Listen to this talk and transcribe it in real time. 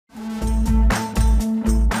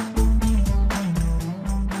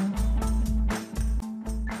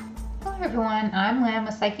I'm Lynn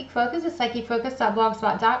with Psychic Focus at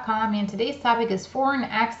psychicfocus.blogspot.com, and today's topic is foreign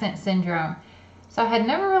accent syndrome. So I had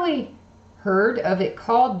never really heard of it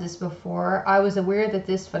called this before. I was aware that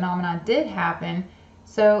this phenomenon did happen,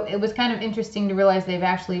 so it was kind of interesting to realize they've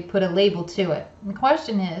actually put a label to it. The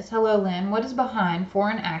question is, hello Lynn, what is behind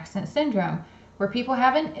foreign accent syndrome, where people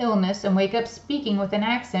have an illness and wake up speaking with an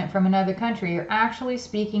accent from another country or actually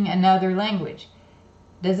speaking another language?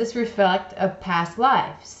 Does this reflect a past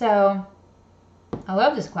life? So I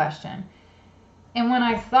love this question. And when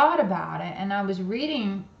I thought about it and I was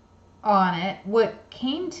reading on it, what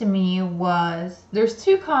came to me was there's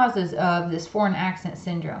two causes of this foreign accent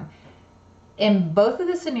syndrome. In both of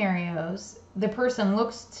the scenarios, the person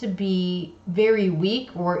looks to be very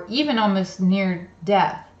weak or even almost near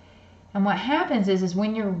death. And what happens is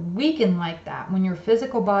when you're weakened like that, when your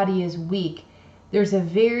physical body is weak, there's a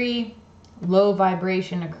very low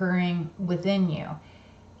vibration occurring within you,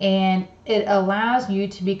 and it allows you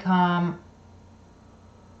to become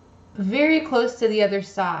very close to the other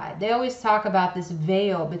side. They always talk about this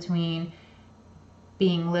veil between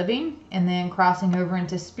being living and then crossing over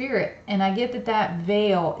into spirit, and I get that that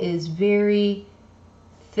veil is very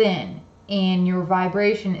thin and your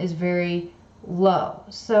vibration is very low.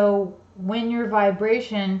 So when your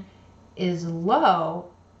vibration is low,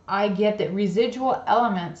 I get that residual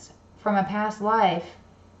elements from a past life,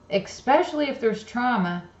 especially if there's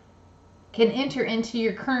trauma, can enter into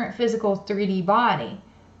your current physical 3D body.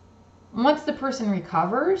 Once the person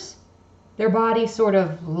recovers, their body sort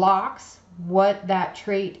of locks what that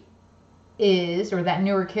trait is or that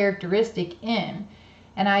newer characteristic in.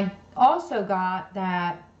 And I also got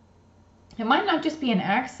that it might not just be an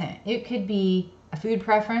accent. It could be a food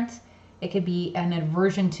preference. It could be an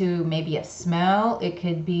aversion to maybe a smell. It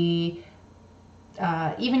could be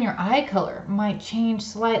even your eye color might change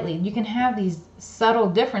slightly. You can have these subtle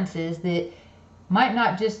differences that might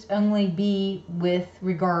not just only be with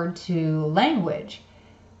regard to language.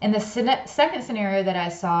 In the second scenario that I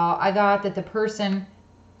saw, I got that the person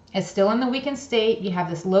is still in the weakened state. You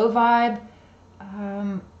have this low vibe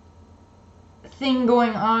thing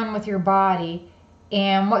going on with your body,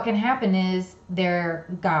 and what can happen is their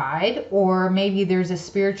guide, or maybe there's a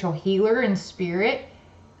spiritual healer in spirit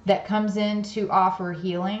that comes in to offer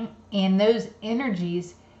healing, and those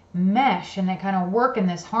energies mesh and they kind of work in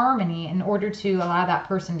this harmony in order to allow that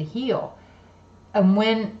person to heal. And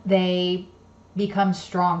when they become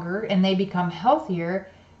stronger and they become healthier,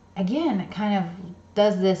 again, it kind of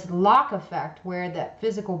does this lock effect where that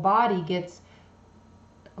physical body gets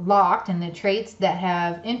locked and the traits that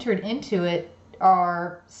have entered into it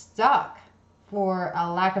are stuck, for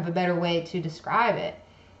a lack of a better way to describe it.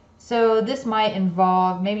 So this might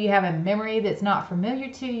involve maybe you have a memory that's not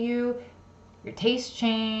familiar to you, your tastes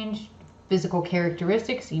change, physical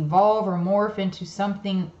characteristics evolve or morph into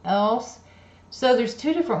something else. So there's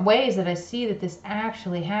two different ways that I see that this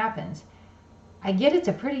actually happens. I get it's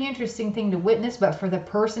a pretty interesting thing to witness, but for the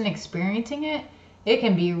person experiencing it, it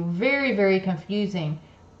can be very, very confusing.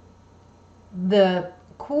 The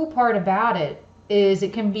cool part about it is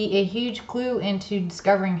it can be a huge clue into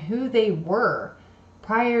discovering who they were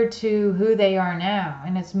prior to who they are now,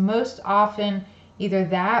 and it's most often either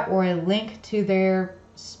that or a link to their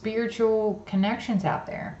spiritual connections out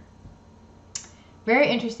there. Very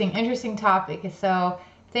interesting topic. So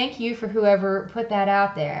thank you for whoever put that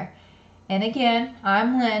out there. And again,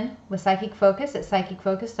 I'm Lynn with Psychic Focus at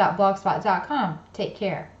psychicfocus.blogspot.com. Take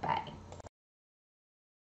care. Bye.